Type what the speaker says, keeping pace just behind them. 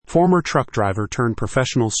Former truck driver turned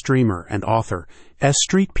professional streamer and author,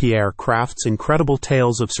 St-Pierre crafts incredible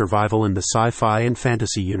tales of survival in the sci-fi and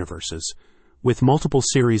fantasy universes. With multiple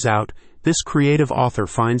series out, this creative author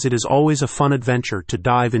finds it is always a fun adventure to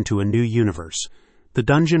dive into a new universe. The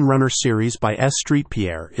Dungeon Runner series by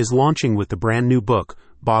St-Pierre is launching with the brand new book,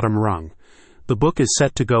 Bottom Rung. The book is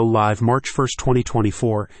set to go live March 1,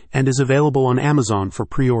 2024, and is available on Amazon for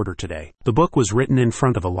pre-order today. The book was written in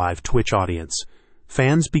front of a live Twitch audience.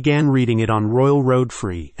 Fans began reading it on Royal Road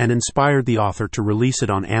free and inspired the author to release it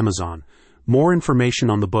on Amazon. More information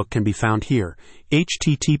on the book can be found here,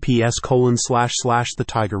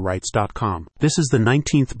 https://thetigerwrites.com. This is the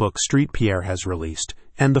 19th book St-Pierre has released,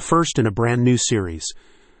 and the first in a brand new series.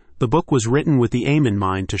 The book was written with the aim in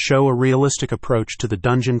mind to show a realistic approach to the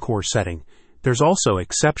dungeon core setting. There's also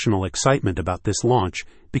exceptional excitement about this launch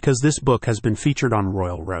because this book has been featured on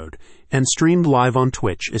Royal Road and streamed live on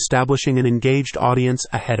Twitch, establishing an engaged audience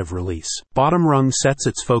ahead of release. Bottom Rung sets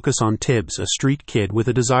its focus on Tibbs, a street kid with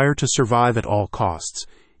a desire to survive at all costs.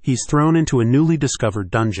 He's thrown into a newly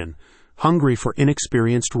discovered dungeon, hungry for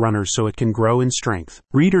inexperienced runners so it can grow in strength.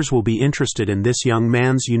 Readers will be interested in this young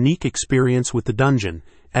man's unique experience with the dungeon,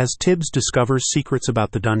 as Tibbs discovers secrets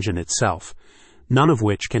about the dungeon itself, none of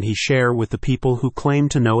which can he share with the people who claim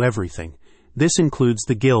to know everything. This includes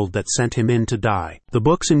the guild that sent him in to die. The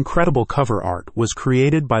book's incredible cover art was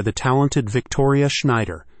created by the talented Victoria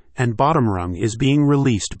Schneider, and Bottom Rung is being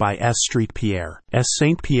released by St-Pierre.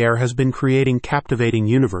 St-Pierre has been creating captivating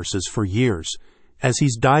universes for years. As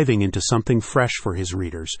he's diving into something fresh for his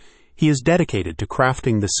readers, he is dedicated to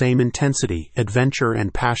crafting the same intensity, adventure,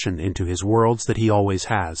 and passion into his worlds that he always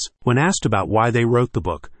has. When asked about why they wrote the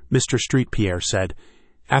book, Mr. St-Pierre said,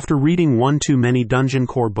 "After reading one too many dungeon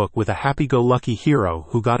core book with a happy-go-lucky hero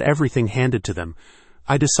who got everything handed to them,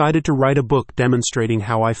 I decided to write a book demonstrating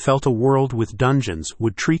how I felt a world with dungeons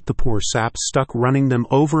would treat the poor saps stuck running them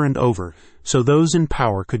over and over, so those in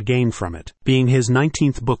power could gain from it." Being his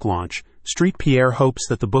 19th book launch, St-Pierre hopes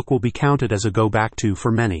that the book will be counted as a go-back-to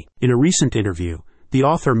for many. In a recent interview, the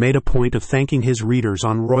author made a point of thanking his readers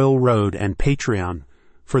on Royal Road and Patreon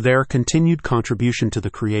for their continued contribution to the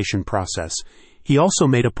creation process. He also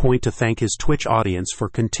made a point to thank his Twitch audience for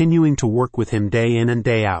continuing to work with him day in and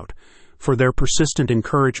day out, for their persistent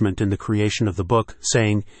encouragement in the creation of the book,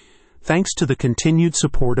 saying, "Thanks to the continued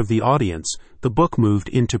support of the audience, the book moved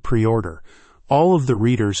into pre-order. All of the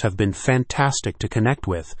readers have been fantastic to connect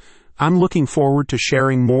with. I'm looking forward to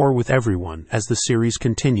sharing more with everyone as the series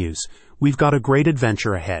continues. We've got a great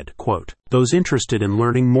adventure ahead." Quote, "Those interested in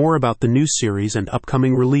learning more about the new series and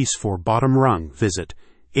upcoming release for Bottom Rung, visit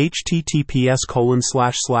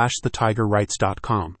https://thetigerwrites.com.